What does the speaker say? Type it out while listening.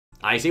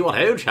I see what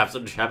ho, chaps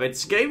and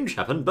chappets, Game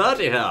Chap and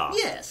Bertie here.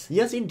 Yes.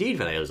 Yes, indeed,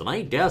 fellows, and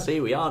I dare say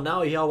we are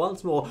now here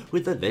once more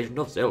with The Legend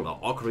of Zelda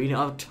Ocarina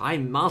of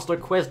Time Master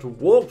Quest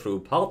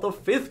walkthrough, part the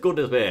 5th,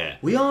 goodness me.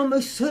 We are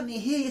most certainly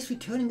here, yes,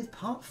 returning with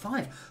part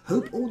 5.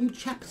 Hope all you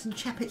chaps and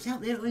chappets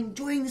out there are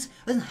enjoying this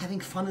and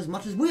having fun as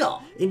much as we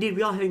are. Indeed,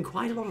 we are having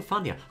quite a lot of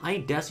fun here. I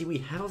dare say we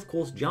have, of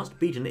course, just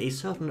beaten a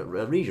certain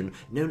region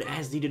known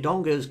as the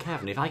Dodongo's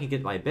Cavern. If I can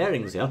get my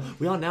bearings here,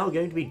 we are now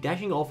going to be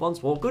dashing off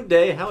once more. Good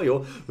day, how are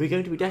you? We're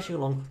going to be dashing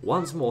along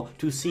once more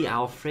to see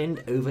our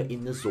friend over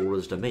in the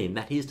Zora's domain.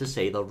 That is to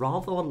say, the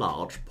rather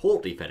large,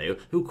 portly fellow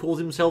who calls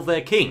himself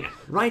their king.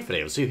 Right,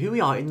 fellows, so here we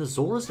are in the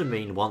Zora's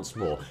domain once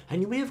more. And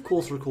you may, of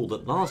course, recall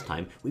that last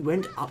time we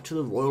went up to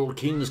the royal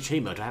king's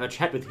chamber to have a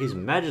chat with His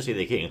Majesty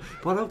the King.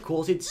 But, of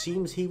course, it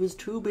seems he was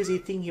too busy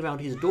thinking about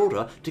his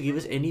daughter to give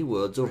us any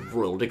words of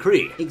royal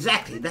decree.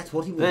 Exactly, that's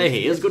what he was. There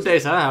he is. Good day,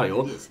 sir. How are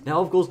you? Now,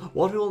 of course,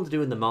 what we want to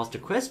do in the Master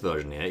Quest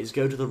version here is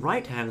go to the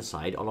right-hand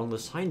side along the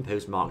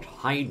signpost marked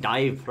High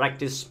Dive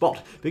Practice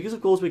Spot, because,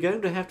 of course, we're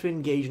going to have to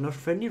engage in a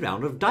friendly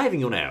round of diving,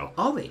 you know.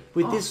 Are we?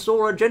 With this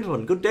Zora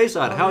gentleman. Good day,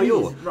 sir. How are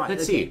you? Right,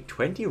 Let's see.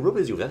 20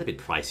 rupees, you. That's a bit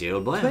pricey,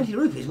 old boy. 20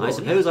 rupees? I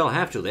suppose I'll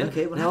have to then.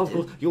 Okay, we'll now, have of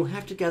course, you'll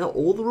have to gather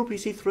all the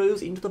rupees he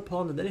throws into the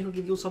pond, and then he'll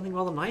give you something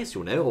rather nice,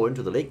 you know, or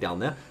into the lake down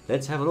there.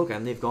 Let's have a look,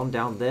 and they've gone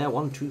down there.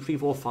 1, 2, 3,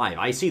 4, 5.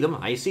 I see them.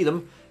 I see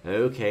them.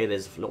 Okay,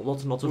 there's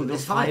lots and lots of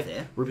there's 5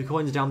 there. rupee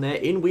coins down there.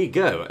 In we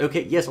go.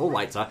 Okay, yes, all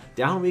right, sir.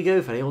 Down we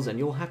go, fellows, and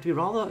you'll have to be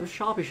rather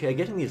sharpish here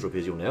getting these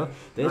rupees, you know.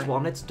 There's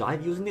one. Let's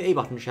dive using the A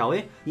button, shall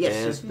we?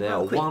 Yes. There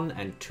are 1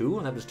 and 2,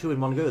 and that was 2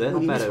 in one go there.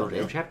 Not bad,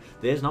 little chap.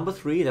 There's number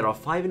 3. There are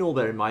 5 in all,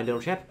 bear in mind,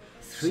 little chap.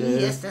 3, so,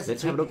 yes, that's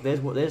let's have a look.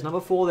 There's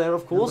number 4 there,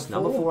 of course.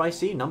 Number 4 I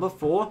see. Number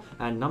 4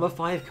 and number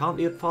 5 can't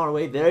be far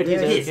away. There it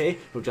is. Okay,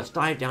 we'll just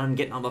dive down and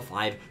get number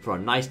 5 for a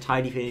nice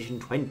tidy finish in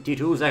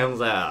 22 seconds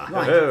there.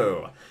 Right.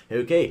 Oh.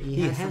 Okay,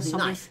 he has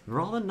something nice.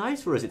 rather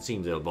nice for us, it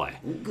seems, old boy.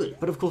 Good.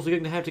 But of course we're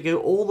going to have to go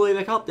all the way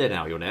back up there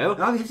now, you know.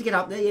 Oh, we have to get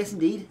up there, yes,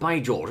 indeed. By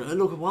George,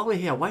 look, while we're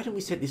here, why don't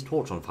we set this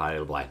torch on fire,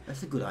 old boy?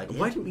 That's a good idea.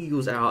 Why don't we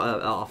use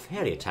our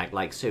fairy attack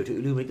like so to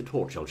illuminate the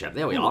torch, old chap?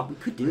 There we are. We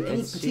could do.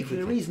 Any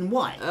particular reason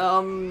why?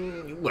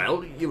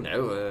 Well, you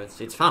know,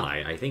 it's fun,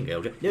 I think,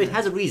 old chap. No, it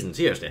has a reason,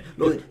 seriously.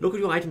 Look at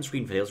your item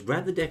screen, fellows.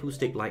 Grab the deku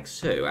stick like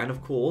so, and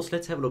of course,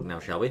 let's have a look now,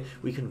 shall we?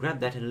 We can grab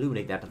that and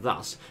illuminate that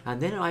thus,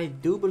 and then I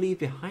do believe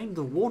behind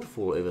the waterfall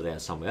over there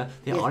somewhere,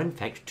 there are in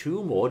fact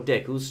 2 more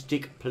deku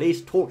stick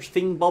place torch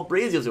thing bob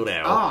braziers, you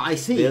know. Ah, I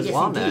see. There's yes,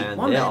 one, indeed.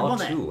 and there are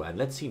 2, and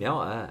let's see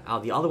now.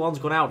 The other one's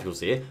gone out, you'll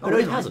see. Oh, no,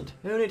 it hasn't.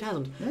 No, it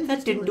hasn't. No,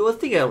 that didn't do a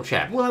thing, old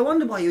chap. Well, I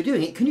wonder why you're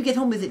doing it. Can you get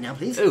on with it now,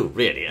 please? Oh,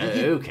 really?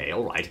 Okay,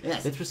 all right.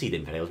 Yes. Let's proceed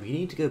then, fellows. We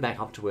need to go back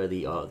up to where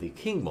the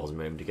king was a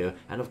moment ago,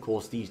 and of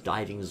course these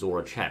diving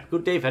Zora chap.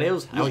 Good day,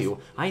 fellows. How are you?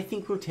 I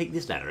think we'll take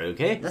this ladder,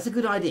 okay? That's a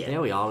good idea.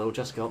 There we are. We'll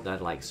just go up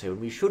that like so, and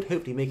we should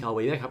hopefully make our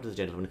way back up to the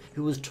gentleman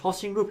who was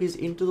tossing rupees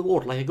into the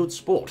water like a good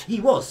sport. He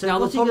was. So now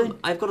the what's he problem, going...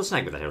 I've got a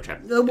snag with that, old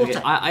chap. What's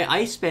that?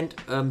 I spent,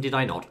 did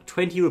I not,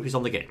 20 rupees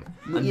on the game,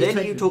 and Yes,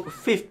 then you took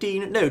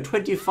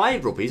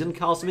 25 rupees and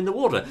cast them in the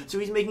water. So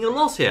he's making a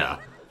loss here.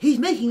 He's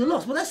making a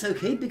loss. Well, that's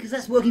okay, because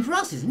that's working for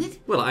us, isn't it?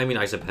 Well, I mean,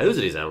 I suppose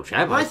it is, old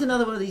chap. Light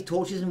another one of these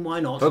torches, and why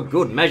not? For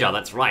good measure,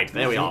 that's right.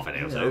 There we are,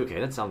 fellows. Okay,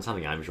 that sounds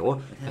something, I'm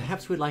sure.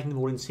 Perhaps we're lighting them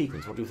all in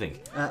sequence. What do you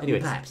think? Anyway,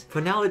 perhaps. For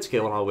now, let's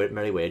go on our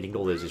merry way and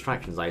ignore those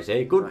distractions, I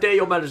say. Good day,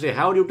 Your Majesty.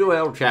 How do you do,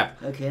 old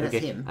chap? Okay, that's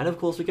him. And of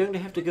course, we're going to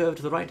have to go over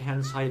to the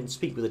right-hand side and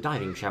speak with the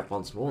diving chap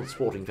once more, the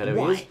sporting fellow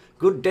Why? he is.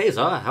 Good day,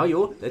 sir. How are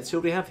you? Let's see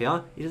what we have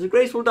here. It is a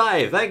graceful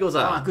dive. Thank you,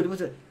 sir. Ah, good.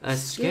 What's it? A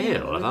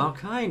scale of our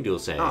kind, you'll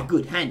say. Ah,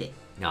 good. Handy.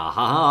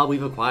 Aha,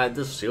 we've acquired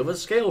the silver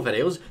scale,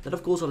 fellows. That,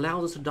 of course,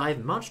 allows us to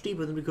dive much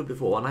deeper than we could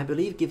before, and I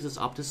believe gives us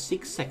up to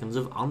 6 seconds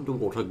of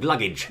underwater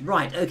gluggage.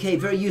 Right, okay,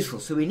 very useful.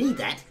 So we need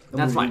that.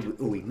 That's right.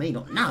 We may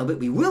not now, but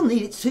we will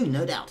need it soon,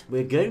 no doubt.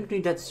 We're going to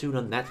need that soon,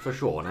 and that's for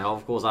sure. Now,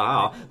 of course,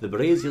 the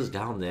braziers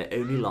down there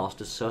only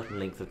last a certain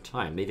length of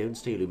time. They don't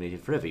stay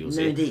illuminated forever, you'll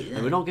see. Indeed.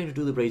 And we're not going to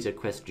do the brazier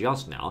quest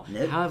just now.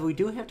 Nope. However, we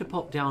do have to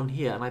pop down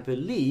here, and I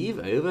believe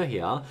over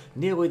here,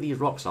 near where these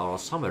rocks are, or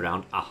somewhere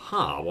around.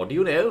 Aha, what do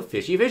you know?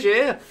 Fishy,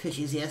 fishy.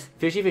 Fishes, yes.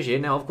 Fishy, fishy.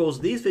 Now, of course,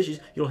 these fishes,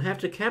 you'll have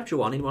to capture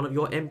one in one of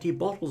your empty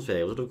bottles,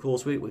 fellows. And, of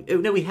course, oh,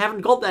 no, we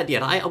haven't got that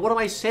yet. What am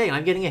I saying?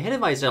 I'm getting ahead of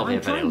myself here,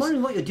 fellows. I'm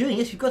wondering what you're doing.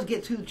 Yes, you've got to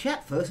get through the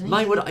chat first.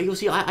 My word, you'll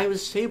see, I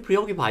was so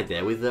preoccupied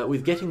there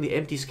with getting the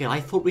empty scale, I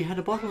thought we had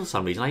a bottle for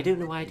some reason. I don't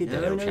know why I did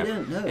that, old chap.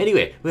 No.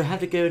 Anyway, we'll have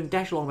to go and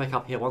dash along back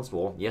up here once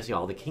more. Yes, you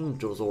are, the King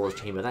Zora's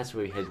chamber. That's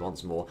where we head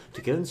once more,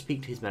 to go and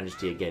speak to His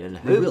Majesty again, and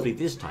hopefully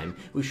this time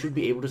we should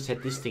be able to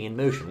set this thing in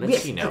motion.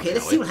 Let's see now, okay,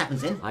 let's see what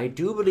happens then. I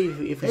do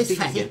believe if we Let's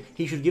speaking fatty. again,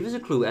 he should give us a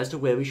clue as to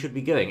where we should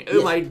be going.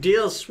 Oh, my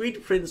dear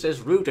sweet Princess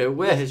Ruto,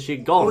 where has she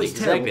gone? Oh, it's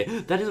exactly.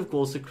 terrible. That is, of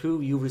course, the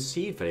clue you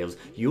received, Fails.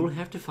 You'll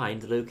have to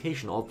find the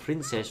location of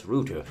Princess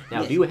Ruto. Now,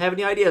 Yes. do you have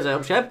any ideas,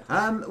 old chap?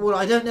 Well,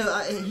 I don't know.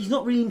 He's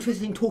not really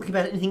interested in talking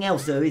about anything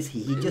else, though, is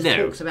he? He just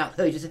No. talks about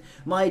her. Just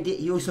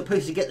you're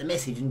supposed to get the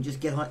message and just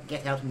get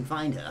out and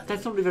find her.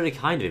 That's not really very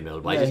kind of him,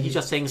 old boy. No, He's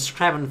just saying,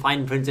 scram and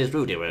find Princess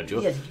Ruto, won't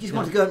you? Yes, you just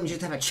want to go out and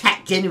just have a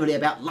chat generally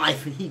about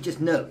life, and he'd just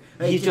know.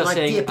 He's just my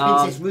saying, dear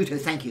Princess Ruto,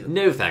 thank you.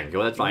 No, thank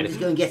you. That's right. Just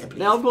go and get her, please.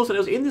 Now, of course,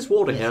 in this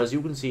water Yes. here, as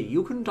you can see,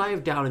 you can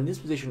dive down in this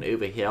position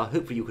over here.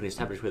 Hopefully, you can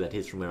establish where that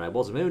is from where I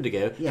was a moment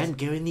ago, Yes. and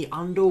go in the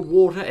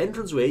underwater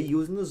entranceway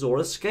using the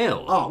Zora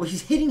scale. Which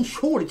is heading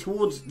surely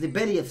towards the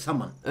belly of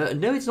someone.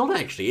 No, it's not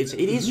actually. It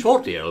is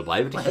shortly, old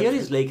boy. But Well, here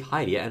is Lake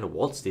Hylia, and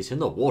what's this in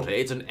the water?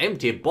 It's an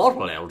empty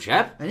bottle, old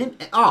chap.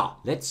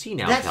 Let's see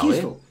now, That's shall we?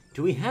 useful.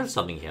 Do we have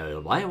something here,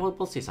 old boy?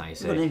 What's this I You've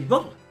got an say? empty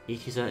bottle.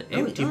 It is an Oh,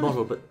 empty it's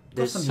bottle, but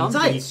there's something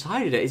something inside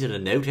inside it. Is it a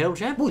note, old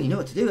chap? Well, you know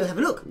what to do. Have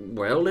a look.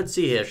 Well, let's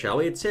see here, shall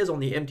we? It says on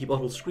the empty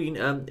bottle screen,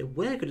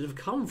 where could it have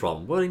come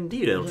from? Well,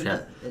 indeed, old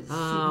chap. Let's see if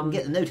we can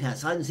get the note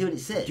outside and see what it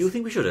says. Do you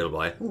think we should, old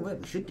boy? Oh, well,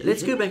 we should do.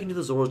 Let's go shouldn't back into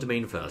the Zora's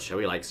domain first, shall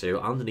we? Like so,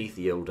 underneath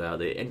the old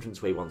the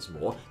entranceway once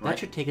more. That Right.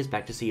 should take us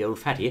back to see old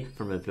Fatty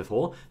from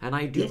before, and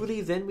I do Yes.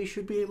 believe then we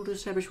should be able to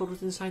establish what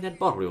was inside that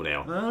bottle, you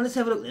know. Well, let's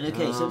have a look then.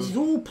 Okay, so this is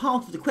all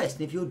part of the quest,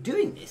 and if you're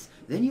doing this,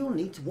 then you'll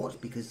need to watch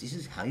because this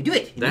is how you do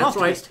it. In the That's Master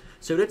right. Quest.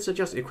 So let's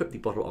just equip the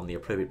bottle on the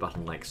appropriate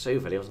button like so,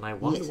 fellows, and I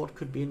wonder Yes. what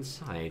could be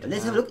inside.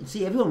 Let's have a look and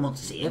see. Everyone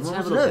wants to see. Let's Everyone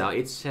have a wants look to now. know.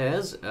 It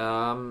says,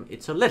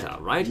 it's a letter,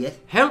 right? Yes.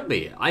 Help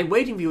me! I'm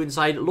waiting for you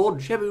inside Lord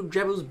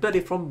Jabu-Jabu's belly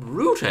from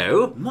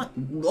Ruto.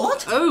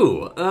 What?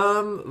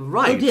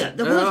 Right. Oh dear,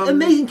 that was an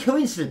amazing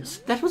coincidence.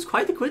 That was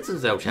quite the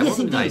coincidence, though, chap, Yes,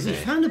 wasn't it, I indeed. We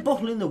say? found a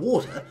bottle in the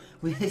water.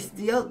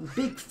 The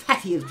big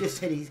fatty has just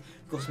said he's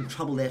got some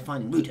trouble there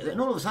finding Ruto, and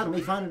all of a sudden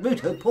we find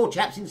Ruto, poor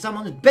chap's in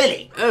someone's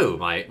belly. Oh,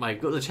 my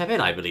good, the Chapette,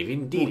 I believe,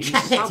 indeed, Or in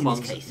Chapette in this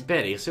someone's case.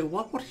 belly. So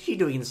what is she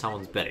doing in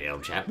someone's belly,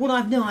 old chap? Well,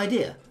 I've no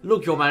idea.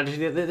 Look, Your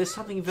Majesty, there's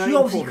something very She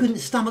obviously important.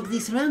 couldn't stomach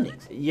these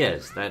surroundings.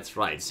 Yes, that's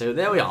right. So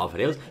there we are,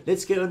 fellows.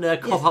 Let's go and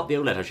cough Yes. up the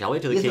old letter, shall we,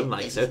 to the Yes, king, sir.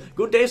 like Yes. so.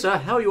 Good day, sir.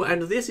 How are you?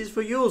 And this is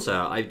for you,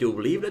 sir, I do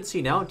believe. Let's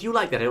see now. Do you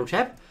like that, old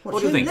chap? What, What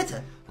do you showing think?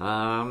 letter?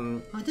 I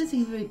Um, don't think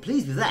he's very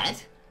pleased with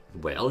that.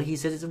 Well, he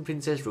says it's from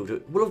Princess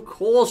Ruto. Well, of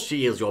course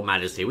she is, Your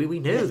Majesty. We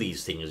know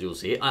these things, you'll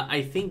see.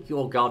 I think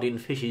your guardian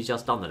fish has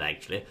just done that,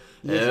 actually.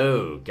 Yes.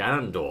 Oh,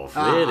 Ganondorf,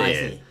 Ah, really? I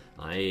see.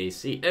 I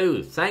see.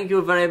 Oh, thank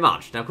you very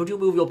much. Now, could you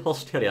move your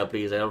posterior,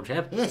 please, old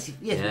chap? Yes,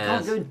 we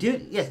can't go and do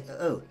it. Yes,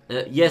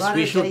 Yes, Right,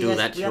 we okay, should do yes,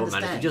 that, we Your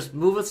understand. Majesty. Just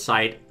move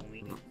aside.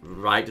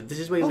 Right, this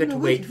is where you get to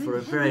wait for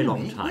a very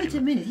long time. Wait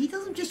a minute, he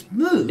doesn't just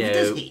move, No,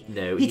 does he?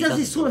 no, he he does this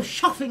doesn't sort of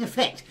shuffling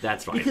effect.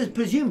 That's right. Because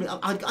presumably,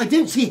 I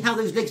don't see how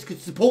those legs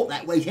could support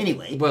that weight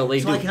anyway. Well, they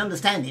so do. I can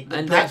understand it, but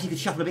And perhaps that- he could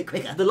shuffle a bit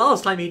quicker. The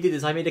last time he did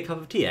this, I made a cup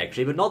of tea,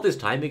 actually, but not this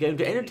time. We're going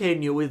to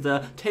entertain you with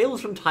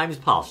tales from times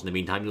past. In the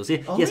meantime, you'll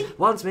see. Are Yes, we?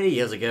 once many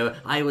years ago,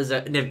 I was...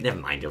 never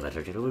mind your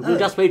letter. We'll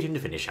just wait him to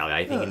finish, shall we?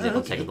 I think on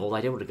okay. second thought,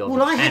 I don't want to go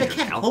Well, on I had a tangent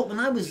now. catapult when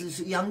I was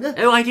younger.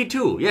 Oh, I did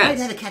too, yes. I'd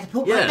had a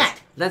catapult yes. like that.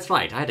 That's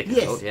right, I had a Yes.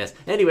 catapult, yes.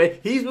 Anyway,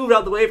 he's moved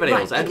out the way for Right,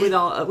 nails, and okay. with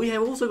our, we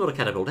have also got a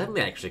catapult, haven't we,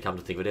 actually, come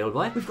to think of it, old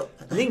boy? We've got...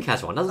 Link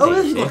has one, doesn't Oh, he?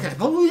 yes, you you've got a see?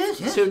 catapult. Oh,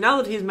 yes. So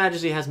now that His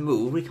Majesty has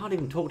moved, we can't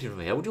even talk to him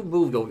from here. Would you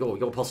move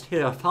your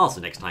posterior faster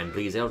next time,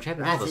 please, old chap?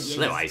 That's Rather it, yes.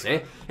 slow, I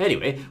say.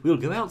 Anyway, we'll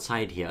go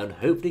outside here and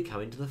hopefully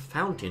come into the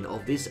fountain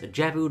of this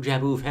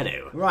Jabu-Jabu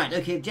fellow. Right,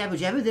 okay,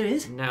 Jabu-Jabu, there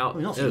is. Now,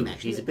 Well, not him,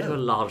 actually. he's a bit of a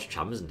large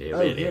chum, isn't he? Oh,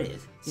 really? here he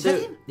is. Is So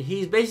that him?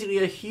 he's basically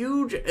a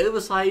huge,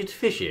 oversized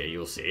fish here.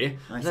 You'll see.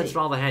 I That's see.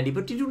 rather handy.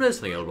 But did you know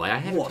something, old boy? I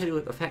have What? to tell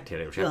you a fact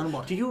here, old chap. Go on,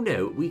 what? Do you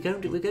know we're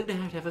going to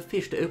have a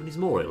fish to open his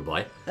maw, old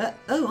boy?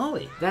 Are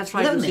we? That's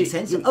Well, right, that would you make see,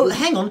 sense. you-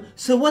 Hang on.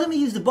 So why don't we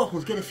use the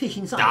bottle to get a fish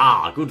inside?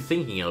 Ah, good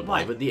thinking, old boy.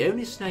 Right. But the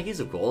only snag is,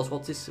 of course,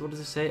 what's this? What does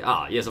it say?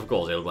 Ah, yes, of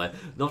course, old boy.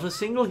 Not a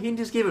single hint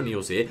is given.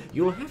 You'll see.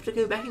 You'll have to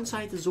go back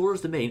inside the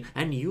Zora's domain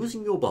and,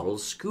 using your bottle,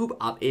 scoop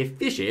up a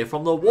fishy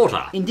from the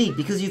water. Indeed,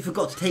 because you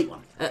forgot to take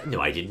one.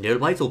 No, I didn't know,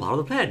 but it's all part of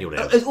the plan, you know.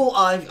 Of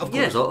course.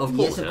 Yes, of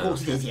course, Yes, of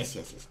course it is.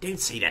 Yes. Don't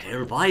say that,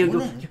 old boy.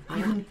 Well,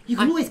 you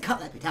can always cut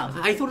that bit out.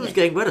 I thought it was Yes.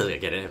 going better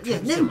again. Yeah,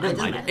 never mind,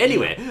 doesn't matter.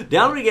 Anyway,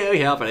 down we go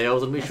here,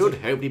 fellows, and we should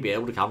hopefully be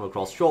able to come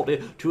across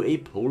shortly to a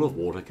pool of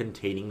water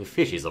containing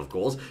fishes, of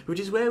course, which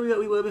is where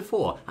we were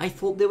before. I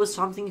thought there was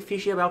something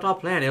fishy about our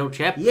plan, old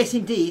chap. Yes,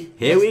 indeed.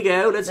 Here Yes. we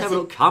go. Let's That's have a it.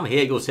 look. Come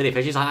here, you silly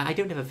fishes. I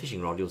don't have a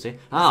fishing rod, you'll see.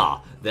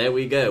 Ah, there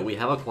we go. We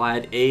have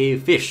acquired a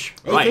fish.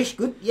 A Right. fish,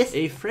 good, yes.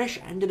 A fresh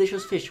and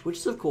delicious fish, which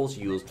is, of course,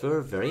 used for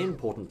a very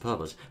important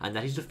purpose, and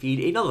that is to feed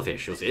another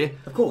fish, you'll see.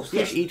 Of course,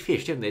 Fish yes. eat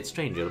fish, don't they? It's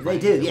strange. They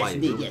do, yes,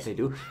 indeed, yes. They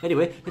do.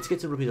 Anyway, let's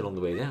get some rupees along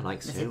the way there,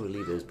 like so. We'll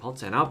leave those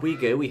pots, and up we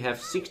go. We have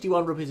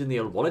 61 rupees in the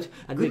old wallet,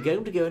 and we're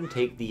going to go and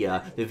take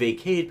the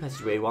vacated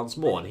passageway once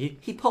more. And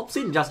he pops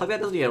in just like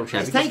that, doesn't he, old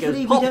chap? Yes, He just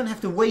thankfully, goes, we pop. don't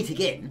have to wait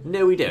again.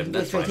 No, we We don't. can go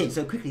That's straight right. in.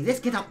 So quickly, let's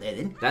get up there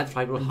then. That's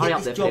right, we'll And hurry get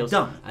up there, this job fellows,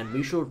 done. and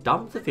we shall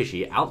dump the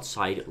fishy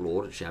outside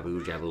Lord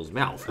Jabu-Jabu's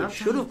mouth, which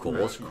Outside should, of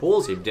course,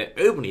 cause him to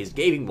open his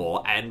gaping maw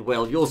cow, and,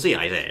 well, you'll see,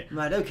 I say.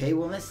 Right, okay,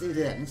 well, let's do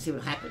that and see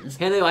what happens.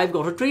 Hello, I've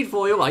got a treat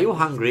for you. Are you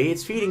hungry?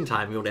 It's feeding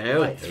time, you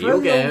know. Right, Here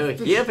you go.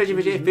 Here,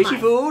 fishy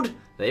food.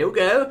 There you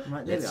go.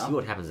 Right, there Let's we are. see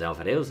what happens now,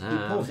 fellows. He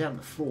pours it out on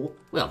the floor.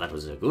 Well, that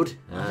was good.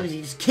 Does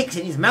he just kicks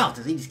in his mouth?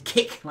 Does he just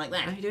kick like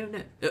that? I don't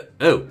know.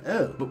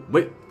 Oh.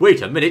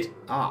 Wait a minute.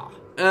 Ah.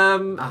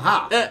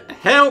 Aha.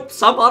 Help,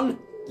 someone.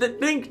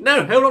 Link,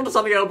 no, hold on to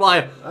something, old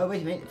boy. Oh,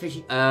 wait a minute,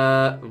 Fishy.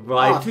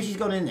 Right. Ah, Fishy's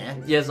gone in there.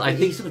 Yes, I He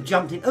think sort of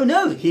jumped in. Oh,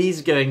 no!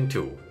 he's going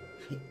to.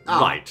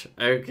 Right,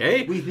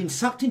 okay. We've been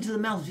sucked into the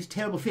mouth of this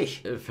terrible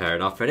fish. Fair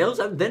enough, friends.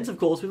 And thence, of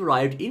course, we've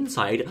arrived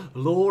inside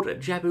Lord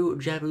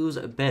Jabu-Jabu's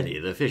belly,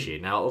 the fishy.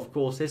 Now, of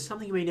course, there's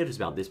something you may notice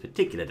about this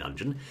particular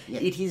dungeon.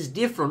 Yes. It is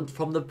different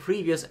from the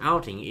previous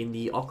outing in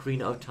the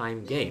Ocarina of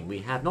Time game. We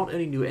have not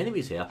only new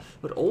enemies here,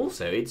 but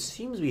also it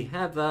seems we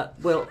have,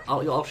 well,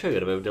 I'll show you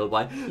in a moment, old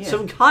boy,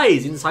 some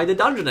Kais inside the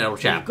dungeon, old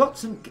chap.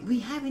 We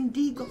have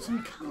indeed got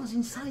some cows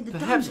inside the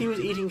Perhaps he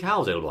dungeon. was eating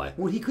cows, old boy.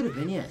 Well, he could have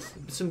been, yes.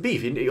 Some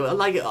beef,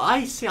 like,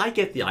 I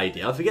get the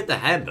idea. Forget the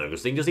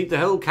hamburgers thing, just eat the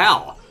whole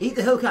cow. Eat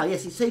the whole cow,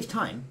 yes, it saves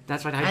time.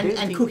 That's right,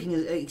 And cooking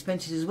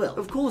expenses as well.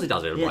 Of course it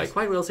does, old boy. Yes.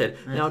 Quite well said.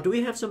 Yes. Now, do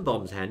we have some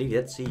bombs handy?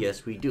 Let's see.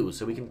 Yes, we do.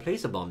 So we can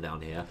place a bomb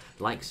down here,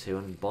 like so,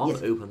 and bomb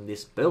open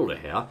this boulder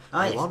here.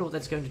 I yes. wonder what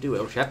that's going to do,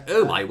 old chap.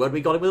 Oh my word,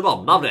 we got him with a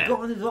bomb. Lovely. Got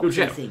one of the Good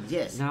chap. things,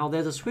 yes. Now,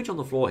 there's a switch on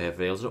the floor here,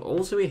 Fails. And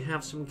also we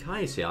have some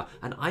Kais here,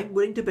 and I'm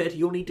willing to bet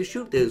you'll need to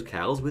shoot those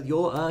cows with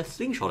your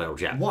slingshot, old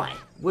chap. Why?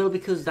 Well,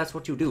 because that's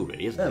what you do,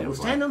 really, isn't it? We'll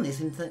stand on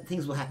this and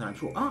things will happen, I'm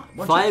sure.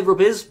 One 5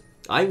 rupees.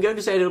 I'm going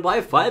to say it'll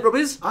buy 5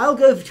 rupees. I'll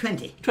go for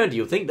 20. 20,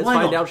 you think? Let's Why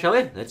find not? out, shall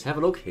we? Let's have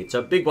a look. It's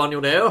a big one,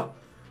 you know.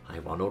 I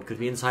wonder what could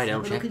be inside,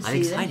 old have a chap. look and I'm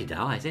see excited then.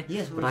 now, I say.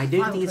 Yes, but well, I it's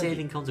don't 5 think or it's 20.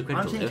 anything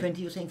consequential. I'm saying though.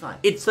 20, you're saying 5.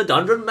 It's the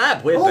dungeon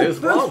map. We're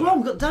both wrong.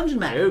 We've got dungeon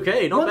map.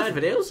 Okay, not bad,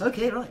 Wonderful. videos.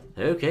 Okay, right.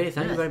 Okay,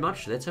 thank you Yes. very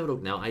much. Let's have a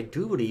look now. I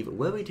do believe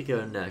were we to go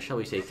and, shall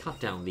we say, cut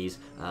down these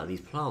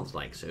plants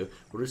like so,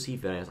 we'll receive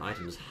various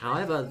items.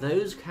 However,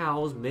 those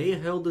cows may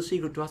hold the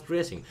secret to us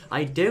progressing.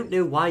 I don't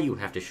know why you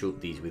have to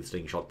shoot these with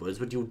slingshot bullets,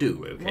 but you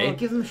do, okay? Well,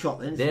 give them a shot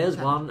then. There's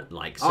one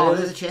like so. Oh,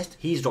 there's a chest.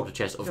 He's dropped a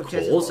chest, of Dropped a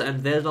chest course, as well.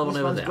 and there's another one This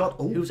over one's there. got-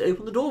 oh. Who's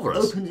opened the door for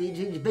us?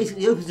 It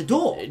basically opens the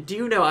door. Do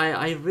you know,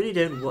 I really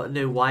don't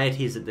know why it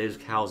is that those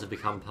cows have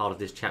become part of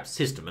this chap's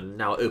system and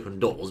now open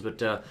doors,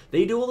 but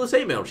they do all the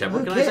same, old chap.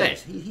 What can I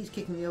say? He's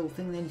kicking the old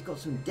thing, then he's got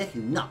some Deku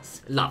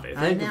nuts. Lovely, And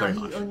thank you now very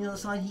much. on the other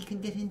side he can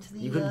get into the...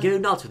 You can go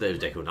nuts with those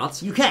Deku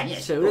nuts. You can,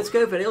 yes. So let's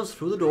go, Vanils,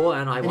 through the door,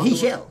 and I wonder he what-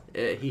 shall.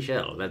 He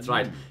shall, that's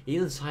right.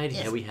 Inside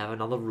Yes. here we have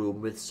another room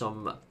with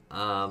some,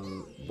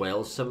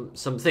 well,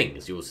 some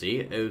things, you'll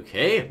see.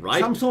 Okay,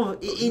 right. Some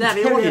sort of Now,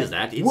 interior what is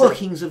that? It's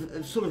workings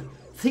of sort of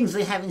things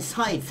they have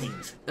inside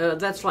things.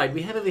 That's right.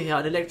 We have over here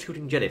an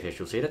electrocuting jellyfish,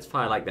 you'll see. Let's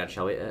fire like that,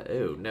 shall we?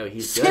 Oh, no,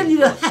 he's going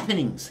Cellular for us.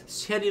 happenings.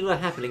 Cellular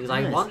happenings.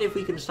 I Yes. wonder if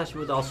we can slash him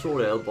with our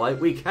sword, old boy.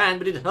 We can,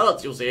 but it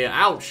hurts, you'll see.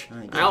 Ouch. Oh,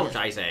 dear, Ouch, yes.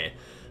 I say.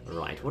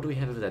 Right, what do we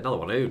have over there? Another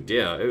one. Oh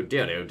dear, oh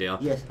dear, oh dear.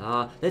 Yes.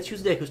 Let's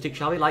use the Deku stick,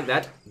 shall we? Like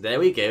that. There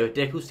we go.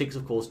 Deku sticks,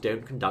 of course,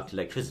 don't conduct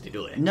electricity,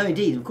 do they? No,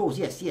 indeed, of course,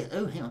 yes.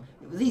 Oh, hang on.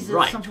 These are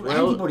Right, some sort of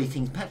well- antibody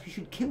things. Perhaps we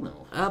should kill them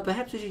all.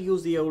 Perhaps we should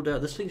use the old,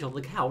 the slingshot on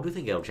the cow. What do you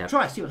think, old chap?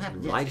 Try, see what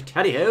happens. Yes. Right,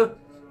 tally-ho.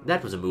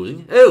 That was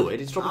amusing. Oh,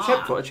 it's dropped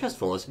a chest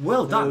for us.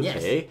 Well done,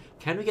 okay. yes.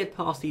 Can we get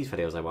past these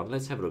videos, I wonder?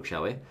 Let's have a look,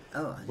 shall we?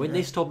 Oh, When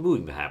they stop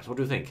moving, perhaps. What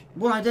do you think?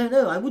 Well, I don't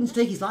know. I wouldn't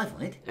stake his life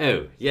on it.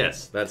 Oh,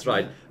 yes, that's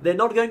right. They're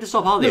not going to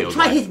stop, are they? Look, old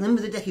try boy? hitting them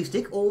with a Deku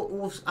stick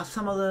or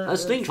some other... A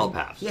slingshot, thing.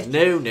 perhaps? Yes.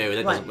 No,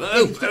 that Right.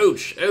 doesn't... Oh,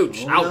 ouch,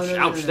 ouch, Oh, ouch, no,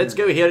 ouch. Let's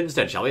go here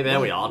instead, shall we? There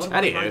we are. What a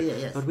Anyhow. wonderful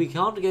idea, yes. But we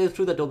can't go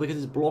through that door because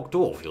it's blocked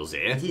off, you'll see.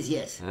 It is,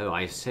 yes. Oh,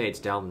 I say it's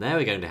down there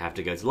we're going to have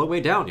to go. It's a long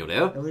way down, you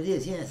know. Oh, it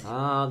is, yes.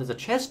 There's a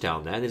chest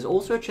down there. There's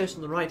also a chest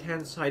on the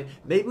right-hand side.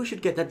 Maybe we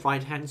should get that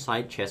right-hand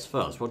side chest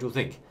first. What do you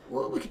think?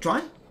 Well, we could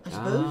try, I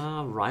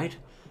suppose. Right.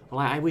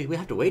 Well, we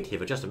have to wait here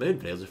for just a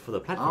moment for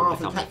the platform to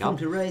for the come back platform up.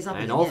 to raise up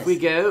And again, off yes. we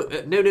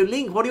go. No,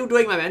 Link, what are you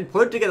doing, my man?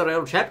 Pull it together,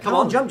 old chap. Come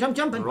on. Jump.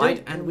 And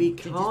Right, don't- and we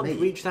just can't maybe.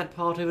 reach that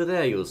part over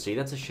there, you'll see.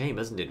 That's a shame,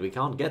 isn't it? We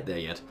can't get there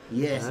yet.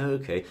 Yes.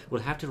 Okay,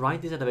 we'll have to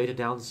ride this elevator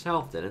down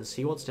south then and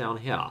see what's down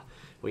here.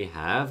 We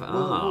have...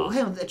 Well,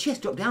 hang on, the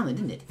chest dropped down then,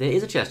 didn't it? There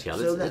is a chest here.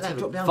 So Let's that have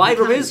dropped a... down. 5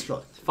 to the rupees?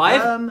 shot.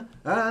 5?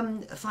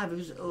 5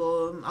 rupees.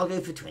 I'll go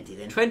for 20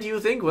 then. 20, you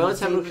think? Well, let's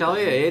have a look, shall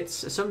we?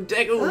 It's some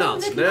Deku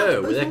nuts. Deku nuts, No, both they're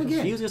of them again.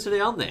 confusing us today,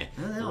 aren't they?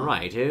 Oh, they are.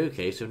 Right,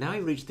 okay, so now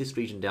we've reached this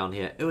region down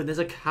here. Oh, and there's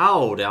a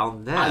cow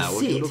down there. I Would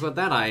see you it. look at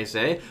that, I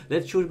say?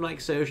 Let's shoot him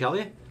like so, shall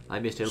we? I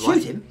missed it. Shoot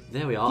right. him?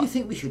 There we Do are. you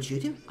think we should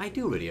shoot him? I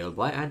do really, old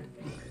boy, and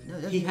No,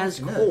 that's he what has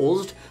I want to know.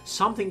 caused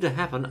something to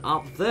happen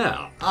up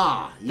there.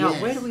 Ah, Now,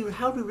 yes.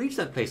 how do we reach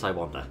that place, I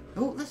wonder?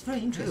 Oh, that's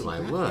very interesting. Oh, my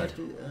Perhaps we word. have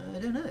to, I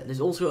don't know.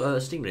 There's also a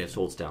stingray of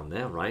sorts down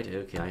there, right?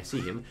 Okay, I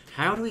see him.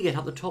 How do we get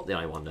up the top there,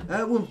 I wonder?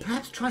 Well,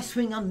 perhaps try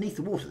swimming underneath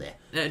the water there.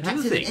 Do you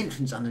Perhaps there's think? an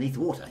entrance underneath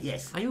the water,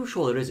 yes. Are you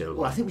sure there is, old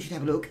boy? Well, I think we should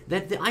have a look.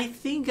 I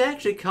think,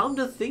 actually, come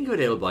to think of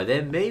it, old boy,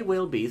 there may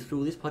well be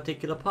through this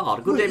particular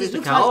part. Good Well, day, it Mr.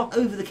 looks Cow. like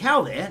over the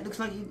cow there. It looks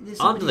like there's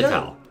Under somebody the going.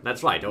 cow.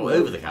 That's right. Oh, Well,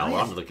 over the cow,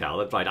 yes. under the cow.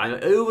 That's right.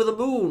 I'm over the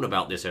moon, known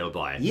about this, old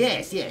boy.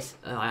 Yes, yes.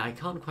 I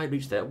can't quite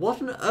reach there.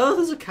 What on earth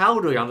is a cow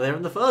doing under there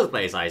in the first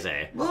place, I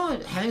say? Well,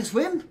 having a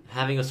swim.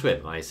 Having a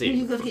swim, I see.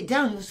 You've got to get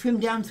down. You've got to swim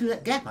down through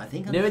that gap, I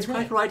think. No, it's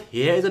quite right.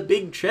 Here is a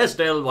big chest,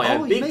 old boy.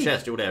 Oh, a big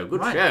chest, you know. Good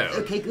right. show.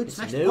 Okay, good. It's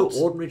Smash no the box.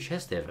 ordinary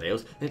chest there,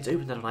 Vales. Let's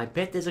open that, and I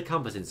bet there's a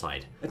compass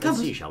inside. A compass? Let's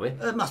see, shall we?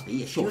 Must be,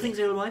 yeah, Do sure. you think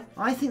so, old boy?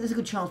 I think there's a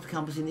good chance for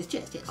compass in this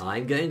chest, yes.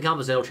 I'm going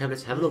compass, old chap.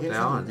 Let's have a look Let's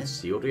now have a and look.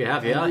 see what we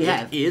have here. We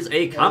have. It is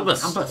a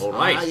compass. Compass. All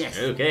right. Yes.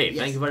 Okay, Yes.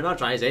 thank you very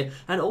much, I say.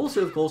 And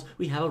also, of course,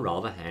 we have a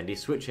rather handy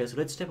switch here, so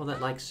let's step on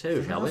that like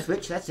so, shall we?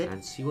 Switch, that's it.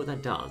 And see what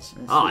that does.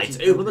 Switch It's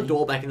is opened the opening.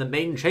 door back in the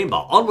main chamber.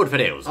 Onward,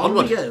 Fideos. On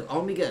Onward. we go,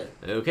 on we go.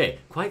 Okay,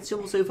 quite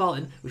simple so far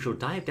then. We shall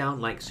dive down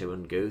like so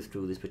and go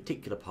through this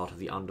particular part of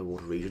the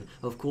underwater region.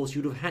 Of course,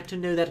 you'd have had to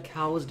know that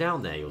cow was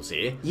down there, you'll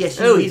see. Yes,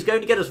 Oh, you he's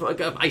going to get us.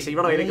 I see,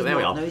 run away. No, he's There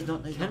we not. are. No, he's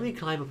not. No, he's Can not. we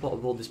climb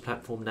aboard this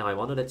platform now, I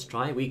wonder? Let's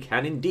try. We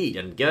can indeed.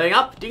 And going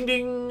up. Ding,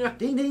 ding.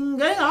 Ding, ding,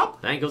 going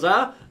up. Thank you,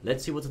 sir.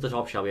 Let's see what's at the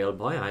top, shall we, old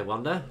boy? I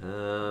wonder.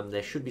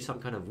 There should be some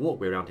kind of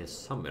walkway around here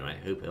somewhere, I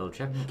hope, old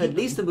chap. At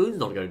least the moon's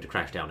not going to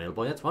crash down, old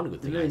boy. That's one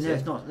good thing, No, I no, see.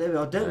 it's not. There we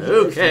are. Don't hit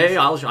those Okay, things.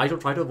 I shall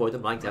try to avoid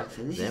them like that.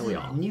 So this There is we a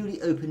are.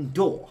 newly opened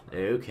door.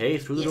 Okay,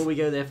 through the Yes. door we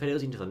go there,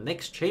 fellows, into the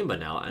next chamber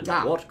now. And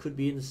Ah. what could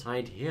be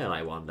inside here,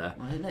 I wonder?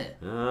 I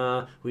don't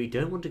know. We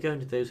don't want to go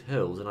into those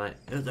holes,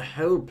 and the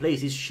whole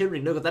place is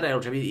shimmering. Look at that,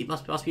 old chap. It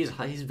must be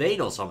his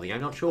vein or something,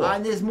 I'm not sure.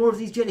 And there's more of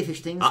these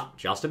jellyfish things.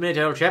 Just a minute,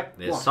 old chap.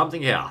 There's What?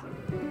 something here.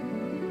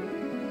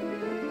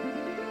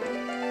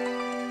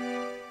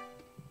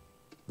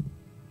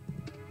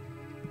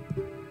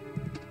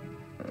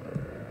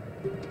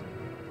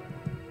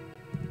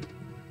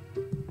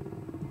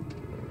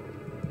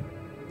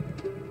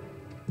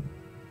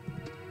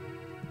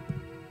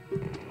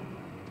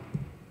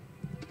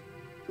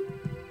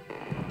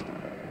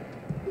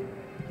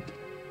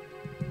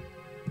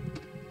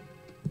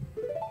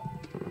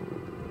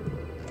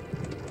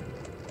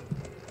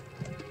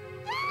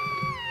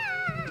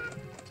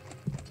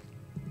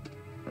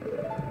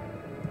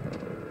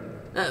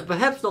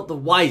 Perhaps not the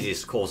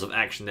wisest course of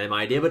action there,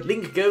 my dear, but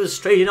Link goes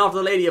straight in after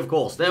the lady, of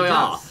course. There we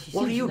are. She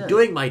What are seems you to know.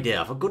 doing, my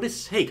dear? For goodness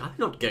sake, I'm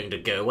not going to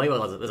go away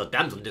while there's a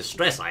damsel in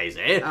distress, I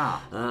say.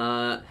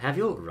 Have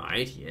you?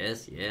 Right,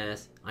 yes.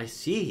 I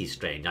see he's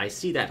strange. I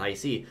see that, I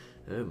see.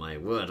 Oh, my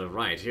word,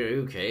 right.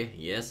 Okay,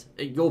 yes.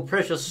 Your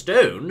precious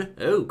stone?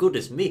 Oh,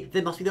 goodness me.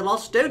 There must be the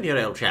lost stone here,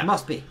 old chap.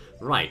 Must be.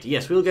 Right,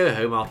 yes, we'll go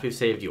home after we've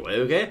saved you,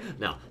 okay?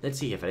 Now, let's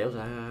see here,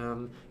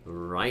 fellows.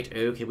 Right,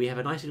 okay, we have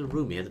a nice little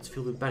room here that's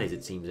filled with baddies,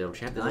 it seems, old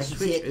chap. There's I a can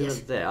switch see it, over yes.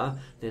 there.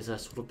 There's a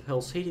sort of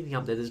pulsating thing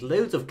up there. There's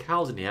loads of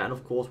cows in here, and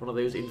of course, one of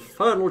those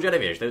infernal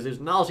jellyfish. Those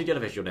nasty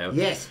jellyfish, you know.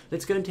 Yes.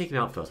 Let's go and take him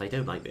out first. I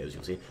don't like those,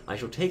 you'll see. I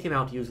shall take him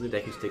out using the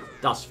deku stick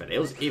dust,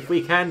 fellows. If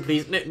we can,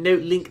 please. No,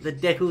 Link, the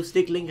deku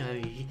stick, Link.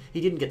 Oh,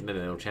 he didn't get the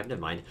memo, old chap.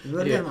 Never mind.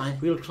 Well, never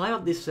mind. We'll climb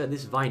up this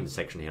vine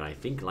section here, I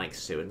think, like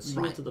so, and see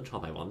Right. what's at the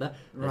top, I wonder.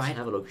 Let's Right.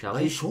 have a look, shall Are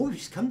we? you sure we've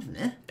just come from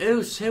there?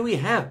 Oh, so we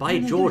have, by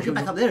No, George. go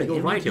back up there again. You're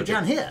We right, need to you're be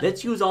down here.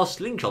 Let's use our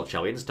slingshot,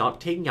 shall we, and start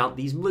taking out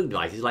these moon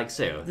devices like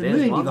so. The There's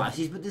moon one.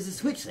 devices, but there's a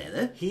switch there,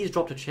 though. He's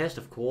dropped a chest,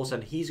 of course,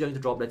 and he's going to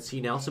drop, let's see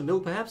now, some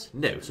milk perhaps?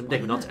 No, some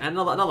deku nuts, and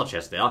another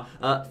chest there.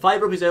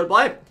 5 rupees, old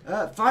boy.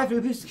 5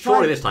 rupees.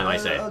 Surely this time, I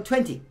say.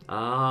 20.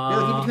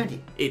 They'll give you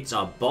 20. It's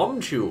a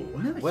bomb chew.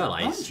 No, it's Well, not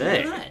I much,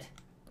 say. look at that.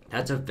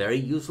 That's a very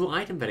useful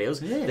item,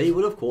 videos. Yes. They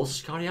will, of course,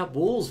 scurry up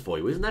walls for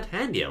you. Isn't that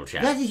handy, old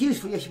chap? That is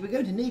useful, yes, we're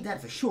going to need that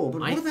for sure,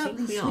 but I what about think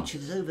these we are.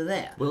 switches over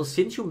there? Well,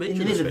 since you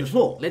mentioned the middle of switch, the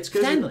floor. let's go.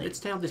 Stand on it. Let's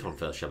stay on this one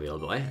first, shall we,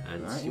 old boy,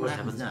 and Right, see what what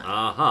happens happens. now?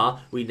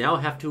 Aha! We now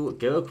have to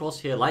go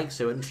across here like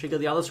so and trigger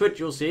the other switch.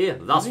 You'll see.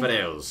 Thus, Really?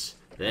 videos.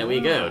 There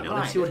we go. Now right,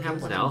 let's see what okay,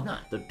 happens what now.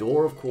 happens now? The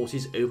door, of course,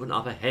 is open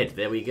up ahead.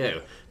 There we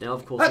go. Now,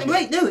 of course.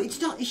 Wait, no, it's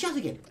shut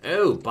again.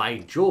 Oh, by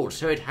George!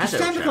 So it has.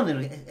 Stand old back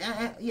on chap.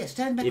 there. Yeah,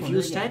 stand back If on you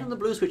there stand again. on the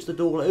blue switch, the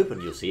door will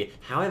open. You'll see.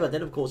 However,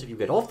 then of course, if you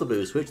get off the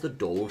blue switch, the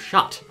door will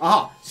shut.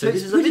 Ah, So it's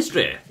this is a pretty-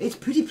 mystery. It's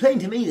pretty plain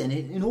to me then.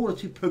 In order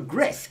to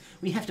progress,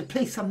 we have to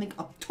place something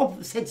up top of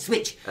the said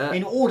switch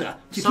in order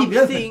to keep it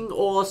open. Something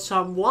or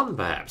someone,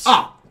 perhaps.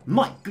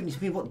 My goodness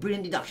me, what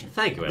brilliant deduction.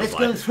 Thank you, Let's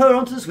Elfie. go and throw her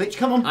onto the switch.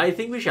 Come on. I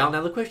think we shall.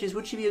 Now the question is,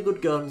 would she be a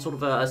good girl and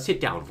sort of sit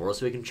down for us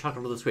so we can chuck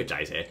onto the switch,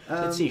 I say?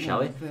 Let's see, shall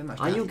we? thank you very much.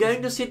 Are you Now,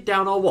 going to sit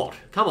down or what?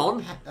 Come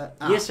on.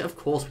 Yes, of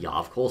course we are,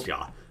 of course we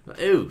are.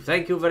 Oh,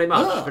 thank you very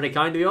much. Ah. Very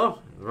kind of you.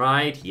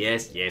 Right,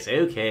 yes,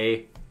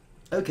 okay.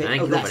 Okay,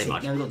 Thank you that's very it.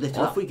 much. Now we've got to lift it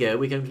Off up. we go.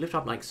 We're going to lift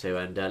up like so,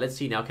 and let's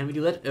see now. Can we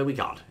do that? Oh, we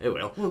can't. Oh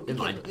well. Well, Never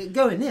mind.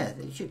 go in there.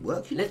 It should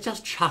work. Let's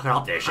just chuck her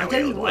up there, shall I we, tell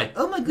you old boy? what.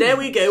 Oh, my There goodness.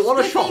 we go. What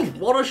a Step shot. in.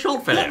 What a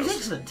shot, fellows. That was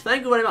excellent.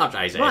 Thank you very much,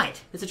 I say.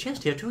 Right. There's a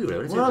chest here too, you know.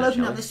 Let's Well, I'll that, open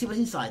shall up. we? Let's see what's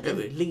inside Oh,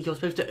 then. Link, you're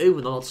supposed to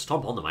open, not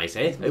stomp on them, I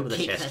say. Open the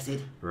kick, chest. that's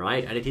it.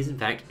 Right, and it is in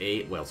fact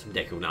some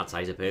deku nuts,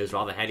 I suppose.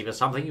 Rather handy for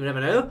something, you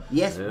never know.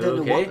 Yes, don't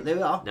know what, but there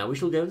we are. Now we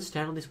shall go and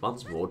stand on this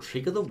once more,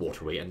 trigger the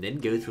watery, and then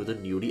go through the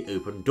newly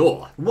opened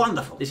door.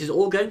 Wonderful. This is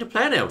all going to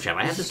plan, old chap,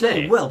 I have to This is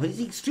going say. well, but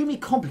it's extremely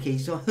complicated,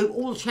 so I hope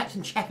all the chaps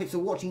and chappets are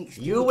watching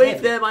extremely You wait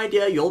carefully. there, my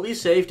dear. You'll be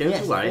safe, don't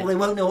Yes, you worry. or they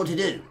won't know what to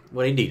do.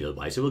 Well, indeed, old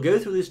boy. So we'll go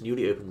through this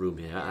newly opened room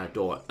here.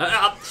 Door.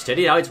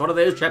 Steady now. It's one of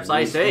those Chaps,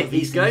 I say.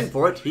 He's going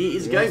for it. He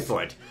is going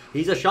for it.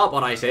 He's a sharp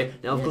one, I say.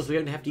 Now, of course, we're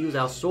going to have to use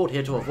our sword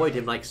here to avoid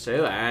him like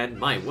so. And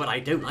my word, I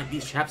don't like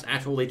these Chaps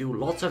at all. They do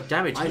lots of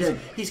damage.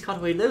 He's cut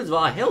away loads of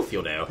our health,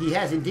 you know. He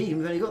has indeed.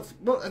 We've only got...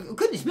 Well,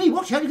 goodness me,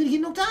 watch out, you're going to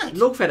get knocked out.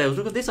 Look, fellows,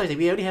 look at this, I say.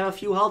 We only have a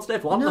few hearts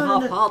left. One and a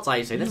half hearts,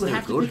 I say. That's no good. You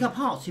have to pick up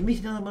hearts. You meet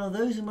another one of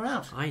those and we're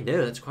out. I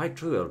know, that's quite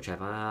true, old chap.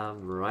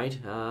 Right.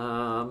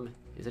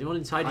 Is anyone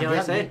inside here,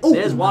 I say? Oh,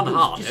 there's one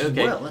heart.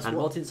 Okay. Well, and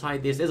what's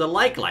inside this? There's a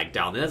like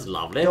down there. That's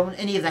lovely. Don't want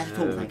any of that at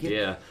all, thank you.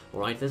 Yeah. All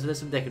right, there's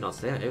some deconuts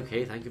there.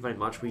 Okay, thank you very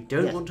much. We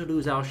don't want to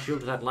lose our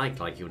shield to that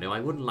like, you know. I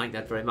wouldn't like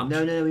that very much.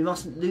 No, we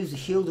mustn't lose the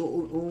shield,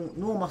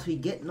 nor must we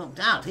get knocked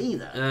out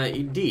either.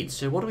 Indeed.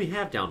 So what do we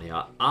have down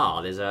here?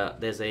 There's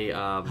a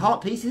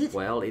heart piece, is it?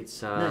 Well,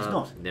 it's no, it's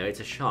not. No, it's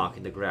a shark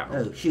in the ground.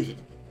 Oh, shoot it.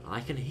 I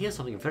can hear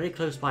something very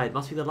close by. It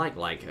must be the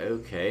like.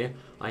 Okay.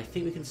 I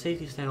think we can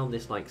safely stand on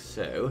this like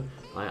so.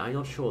 I'm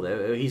not sure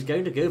though. Oh, he's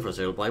going to go for us,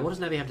 old boy. What does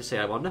Navi have to say,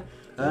 I wonder?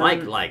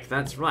 Like,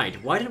 that's right.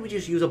 Why didn't we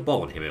just use a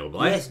bomb on him, old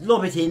boy? Yes,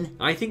 lob it in.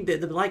 I think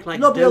that the like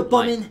lob the old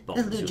bomb in. Bombs,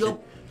 that'll do the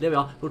job. There we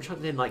are. We'll chuck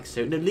it in like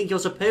so. No, Link, you're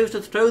supposed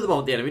to throw the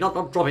bomb at the enemy,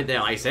 not drop it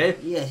there, I say.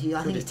 Yes,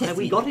 I think it's testing.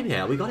 We got him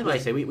here. We got him, I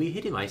say. We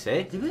hit him, I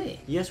say. Did we?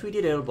 Yes, we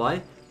did, old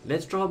boy.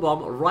 Let's drop a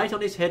bomb right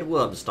on his head,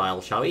 worm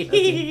style, shall we?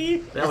 Okay.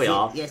 There we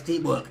are. Yes,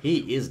 teamwork.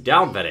 He is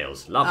down,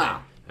 fellows. Lovely.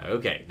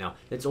 Okay, now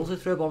let's also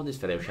throw a bomb on this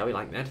fellow, shall we?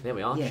 Like that. There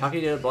we are. Yes. Chuck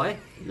it in, old boy.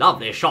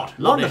 Lovely shot.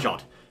 Lovely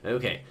shot.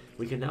 Okay,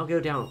 we can now go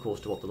down, of course,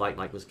 to what the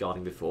light was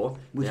guarding before.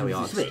 There we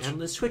are. The switch. And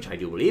the switch, I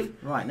do believe.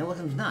 Right, now what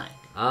comes now?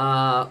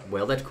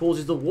 Well, that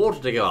causes the water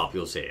to go up,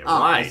 you'll see.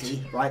 Right. I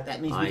see. Right,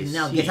 that means we can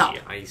now get up.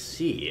 I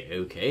see.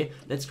 Okay,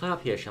 let's climb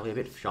up here, shall we? A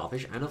bit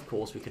sharpish, and of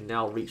course we can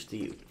now reach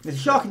the... There's a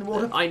shark in the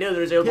water. I know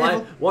there is, old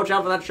boy. Watch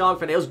out for that shark,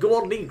 Fenels.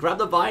 Go on, Link, grab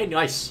the vine.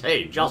 I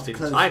say, just in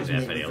time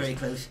there, Fenels. Very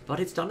close.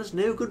 But it's done us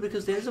no good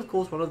because there's, of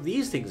course, one of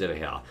these things over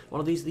here. One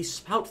of these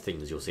spout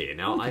things, you'll see.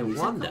 Now, I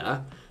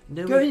wonder...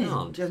 No, we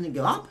can't. Doesn't it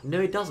go up?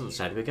 No, it doesn't,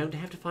 sadly. We're going to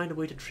have to find a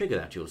way to trigger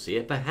that, you'll see.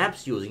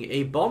 Perhaps using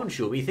a bomb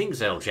shoe,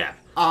 methinks, old chap.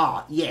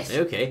 Yes.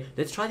 Okay,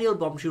 let's try the old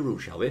bomb shoe route,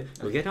 shall we?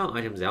 We'll get our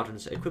items out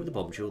and equip the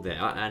bomb shoe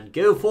there, and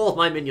go forth,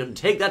 my minion.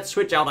 Take that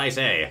switch out, I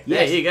say.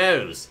 Yes. There he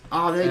goes.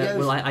 There he goes.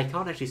 Well, I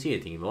can't actually see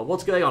anything anymore.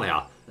 What's going on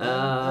here?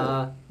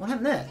 What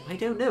happened there? I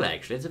don't know,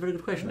 actually. It's a very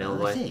good question,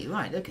 Elboy. I see.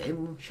 Right, okay.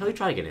 Shall we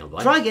try again,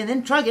 Elboy? Try again,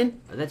 then. Try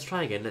again. Let's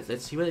try again.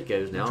 Let's see where it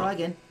goes now. Try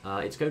again.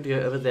 It's going to go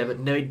over there, but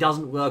no, it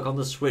doesn't work on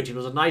the switch. It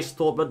was a nice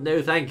thought, but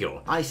no, thank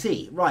you. I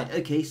see. Right,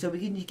 okay. So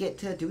we need to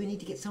get. Do we need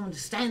to get someone to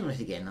stand on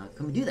it again?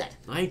 Can we do that?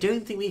 I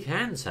don't think we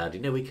can, sadly.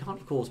 No, we can't,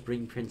 of course,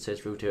 bring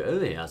Princess Ruto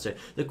over here. So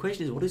the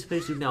question is, what are we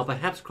supposed to do now?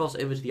 Perhaps cross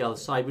over to the other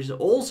side, which is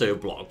also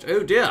blocked.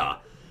 Oh dear.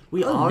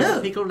 We are in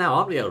a pickle now,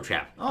 aren't we, old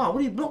chap? What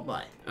are you blocked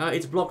by?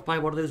 It's blocked by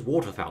one of those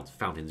water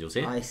fountains, you'll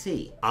see. I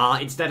see.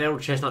 It's that old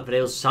chestnut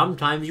potato.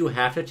 Sometimes you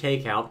have to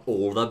take out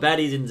all the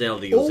baddies in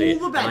Zelda, you'll see.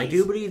 All the baddies? And I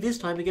do believe this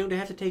time we're going to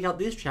have to take out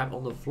this chap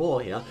on the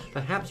floor here,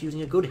 perhaps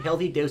using a good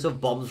healthy dose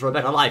of bombs for a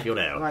better life, you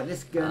know. Right,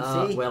 let's go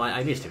and see. Well,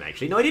 I missed him,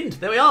 actually. No, I didn't.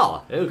 There we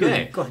are.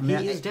 Okay. Got him.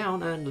 He is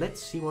down, and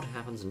let's see what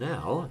happens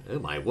now. Oh,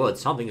 my word,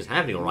 something is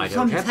happening all right, old chap.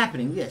 Something's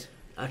happening, yes.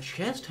 A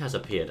chest has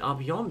appeared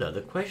up yonder.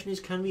 The question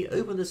is, can we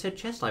open the said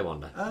chest, I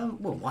wonder?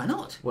 Well, why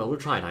not? Well, we'll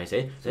try it, I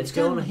say. Let's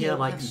go on here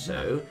like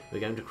so.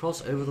 We're going to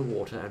cross over the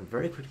water and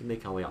very quickly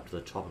make our way up to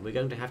the top. And we're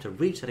going to have to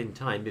reach that in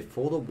time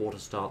before the water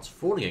starts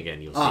falling again,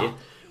 you'll see.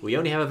 We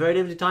only have a very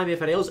limited time here,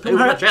 fellows. Open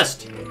the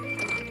chest!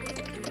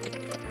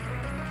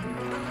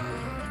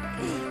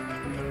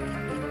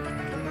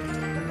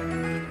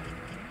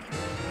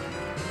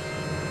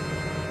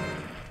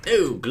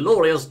 Oh,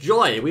 glorious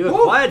joy! We've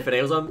acquired,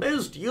 Fidelis, a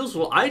most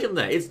useful item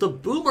there. It's the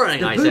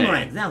boomerang, I say. The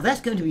boomerang. Now,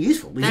 that's going to be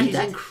useful. We need that.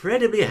 That is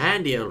incredibly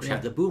handy, old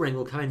chap. The boomerang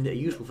will come in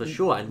useful for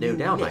sure, and no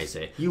doubt, I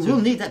say. You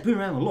will need that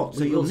boomerang a lot,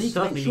 so you'll need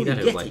to make sure you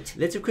get it.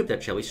 Let's equip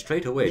that, shall we,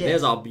 straight away.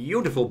 There's our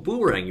beautiful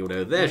boomerang, you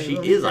know. There she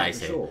is, I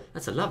say.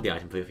 That's a lovely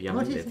item for you, young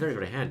lady. Very,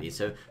 very handy.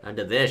 So, and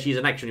there she's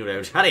in action, you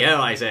know. Tally-ho,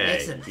 I say.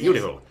 Excellent.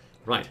 Beautiful.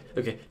 Right,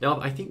 okay, now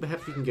I think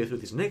perhaps we can go through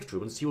this next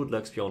room and see what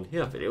lurks beyond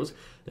here, Fidelis.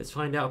 Let's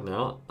find out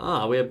now.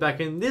 We're back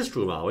in this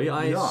room, are we?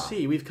 I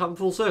see, we've come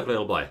full circle,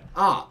 old boy.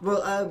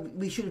 Well,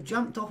 we should have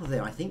jumped off of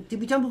there, I think.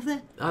 Did we jump off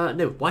there?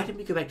 No, why didn't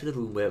we go back to the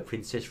room where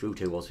Princess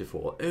Ruto was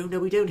before? Oh, no,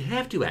 we don't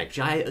have to,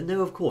 actually.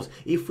 No, of course.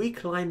 If we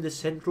climb the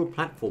central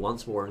platform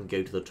once more and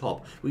go to the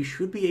top, we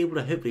should be able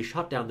to hopefully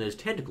shut down those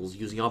tentacles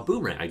using our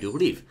boomerang, I do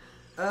believe.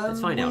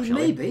 Let's find out, shall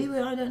we? Maybe,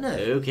 I don't know.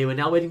 Okay, we're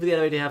now waiting for the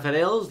elevator here,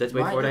 Fidelis. Let's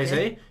wait for it, I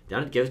say.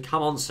 Down it goes.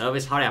 Come on,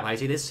 service, hurry up, I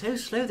say. They're so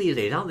slow these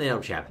days, aren't they,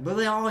 old chap? Well,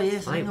 they are,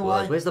 yes, I don't know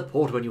why. Where's the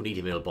porter when you need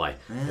him, old boy?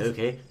 Yes.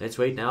 Okay, let's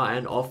wait now,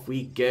 and off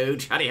we go.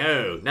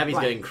 Tally-ho! Navi's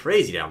going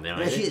crazy down there,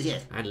 I think. She is,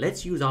 yes. And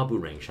let's use our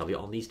boomerang, shall we,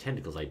 on these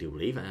tentacles, I do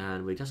believe.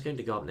 And we're just going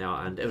to go up now,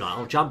 and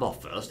I'll jump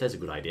off first. There's a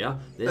good idea.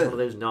 There's one of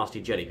those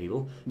nasty jelly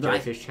people.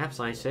 Jellyfish chaps,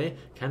 I say.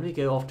 Can we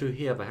go off to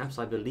here, perhaps?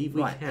 I believe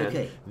we can.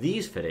 Okay.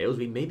 These Fidelis,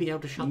 we may be able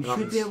to shut them up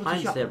and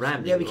flash up. they're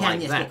rambling Yeah, we can,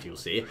 like yes, that, look. you'll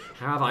see.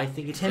 However, I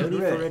think it's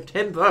Temporary. only for a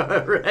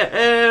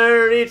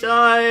temporary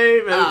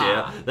time. Oh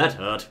Ah. dear, that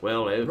hurt.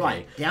 Well, okay.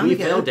 Right, down we we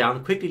go. fell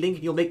down. Quickly,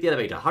 Lincoln, you'll make the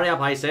elevator. Hurry up,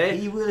 I say.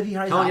 He will if he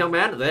hurries Come on, up. young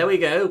man. There we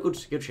go. Good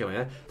show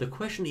here. The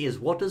question is,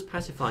 what does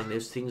pacifying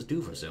those things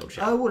do for us, old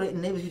chap? Oh, well, it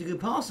enables you to go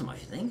past them, I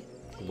should think.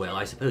 Well,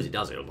 I suppose it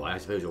does, old boy. I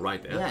suppose you're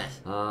right there.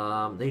 Yes.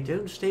 They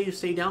don't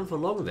stay down for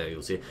long, though,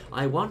 you'll see.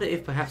 I wonder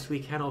if perhaps we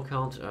can or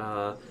can't,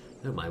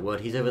 oh my word,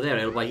 he's over there,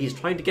 old boy. He's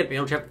trying to get me,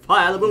 old chap.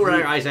 Fire the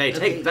boomerang, I say. Okay,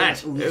 Take that.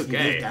 yes. Oh, yes, he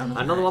Okay. goes down,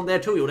 Another one there,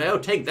 too, you know.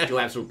 Take that, you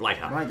absolute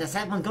blighter. Right, that's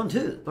that one gone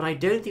too. But I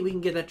don't think we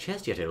can get that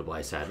chest yet, old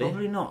boy, sadly.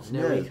 Probably not,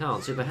 No, no. we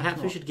can't. So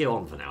perhaps we should go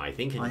on for now, I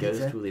think, and I go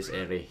think so. through this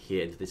area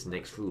here into this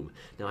next room.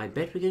 Now, I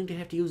bet we're going to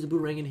have to use the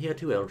boomerang in here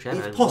too, old chap.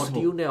 It's and possible. what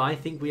do you know? I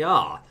think we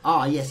are.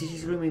 Ah, yes, this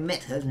is the room we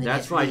met her, isn't it?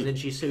 That's Yes, right, indeed. and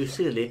then she so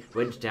sillily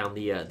went down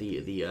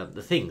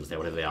the things there,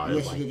 whatever they are.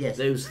 Yes, old she boy. did, yes.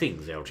 Those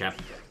things, old chap.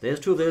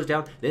 There's two of those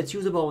down. Let's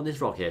use a ball on this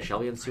rock here, shall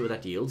we, and see what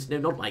that yields? No,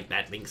 not like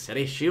that, Link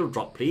Silly. Shield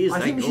drop, please. I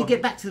think we you. should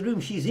get back to the room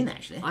she's in,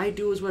 actually. I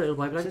do as well, old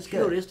boy, but I'm Let's go.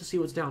 curious to see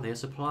what's down here.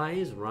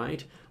 Supplies,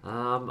 right.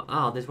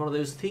 There's one of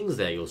those things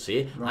there, you'll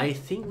see. Right. I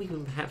think we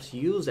can perhaps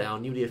use our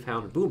newly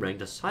found boomerang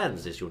to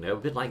silence this, you know, a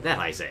bit like that,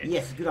 I say.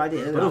 Yes, good idea.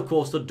 There we But are. of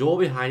course, the door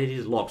behind it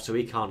is locked, so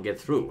we can't get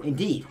through.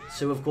 Indeed.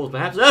 So, of course,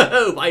 perhaps...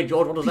 Oh, by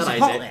George, what was Piece that,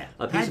 of I heart say? there.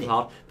 A piece of Handy.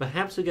 heart.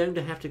 Perhaps we're going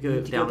to have to go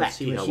need to go down and back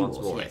see to her where she once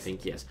was, more, I yes.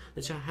 think, yes.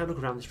 Let's have a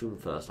look around this room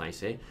first, I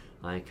say.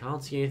 I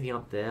can't see anything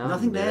up there.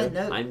 Nothing there,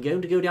 no. I'm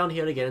going to go down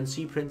here again and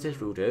see Princess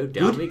Ruto.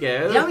 Down we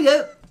go. There we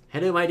go.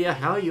 Hello, my dear,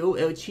 how are you?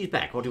 Oh, she's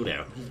back, what do you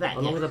know? She's back,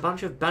 Along yeah. with a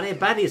bunch of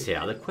baddies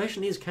here. The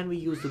question is, can we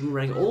use the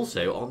boomerang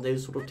also on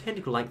those sort of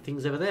tentacle-like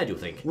things over there, do you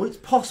think? Well, it's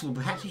possible.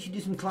 Perhaps we should do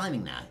some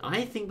climbing now.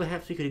 I think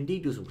perhaps we could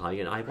indeed do some climbing,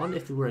 and I wonder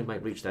if the boomerang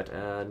might reach that.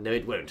 No,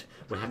 it won't.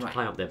 We'll have to Right.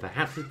 climb up there,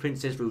 perhaps with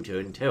Princess Ruto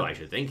in tow, I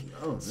should think.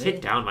 Oh, really?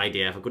 Sit down, my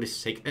dear, for goodness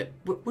sake.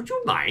 Would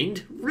you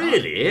mind?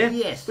 Really?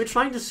 Yes. We're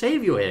trying to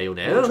save you here, you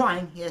know. We're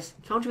trying, yes.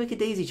 Can't you make a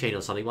daisy chain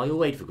or something while you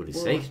wait, for goodness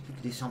Well, sake? you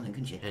could do something,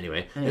 couldn't you?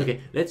 Anyway, Anyway. okay,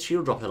 let's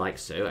shield drop her like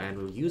so, and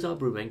we'll use our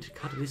boomerang to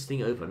cut this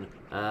thing open.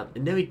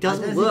 No, it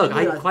doesn't think work. it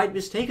will. I'm quite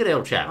mistaken,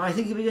 old chap. I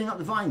think you'll be going up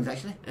the vines,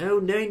 actually. Oh,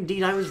 no,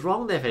 indeed, I was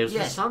wrong there, fellows.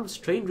 Yes. For some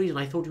strange reason,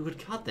 I thought you could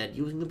cut that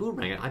using the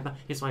boomerang.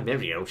 It's my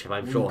memory, old chap,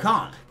 I'm You sure.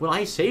 can't. Well,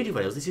 I say to you,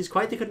 fellows, this is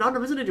quite the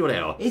conundrum, isn't it, you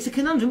know? It's a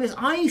conundrum. Yes,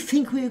 I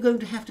think we're going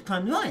to have to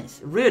climb the vines.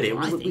 Really?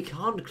 I We think.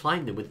 can't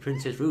climb them with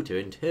Princess Ruto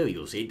in tow,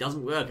 you'll see. It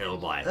doesn't work, old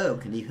boy. Oh,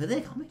 we can leave her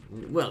there, can't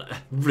we? Well,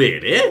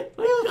 really?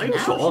 Are you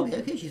Now sure? she'll be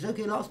okay. She's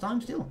okay last time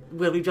still.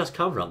 Well, we've just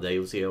come from up there,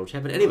 you'll see, old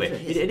chap. But anyway,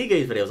 Okay, yes. in any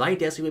case, fellows, I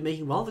dare say we're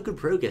making rather good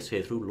progress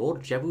here through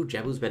Lord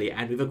Jabu-Jabu's belly,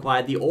 and we've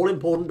acquired the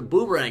all-important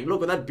boomerang.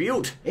 Look at that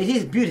beaut. It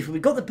is beautiful.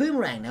 We've got the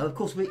boomerang now. Of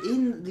course, we're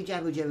in the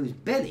Jabu-Jabu's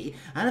belly,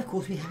 and of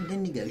course, we have to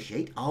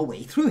negotiate our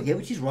way through here,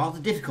 which is rather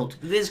difficult.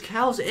 There's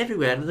cows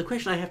everywhere, and the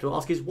question I have to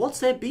ask is, what's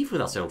their beef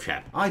with us, old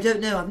chap? I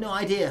don't know. I've no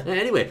idea.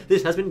 Anyway,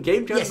 this has been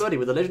Game Chat Yes. Buddy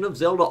with the Legend of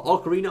Zelda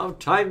Ocarina of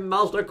Time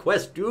Master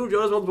Quest. Do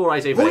join us once more, I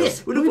say, Oh, fellows.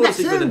 yes. We look We'll be forward to back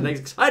seeing you in soon. the next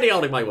exciting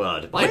outing, my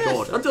word. By Yes.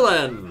 George. Until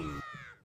then.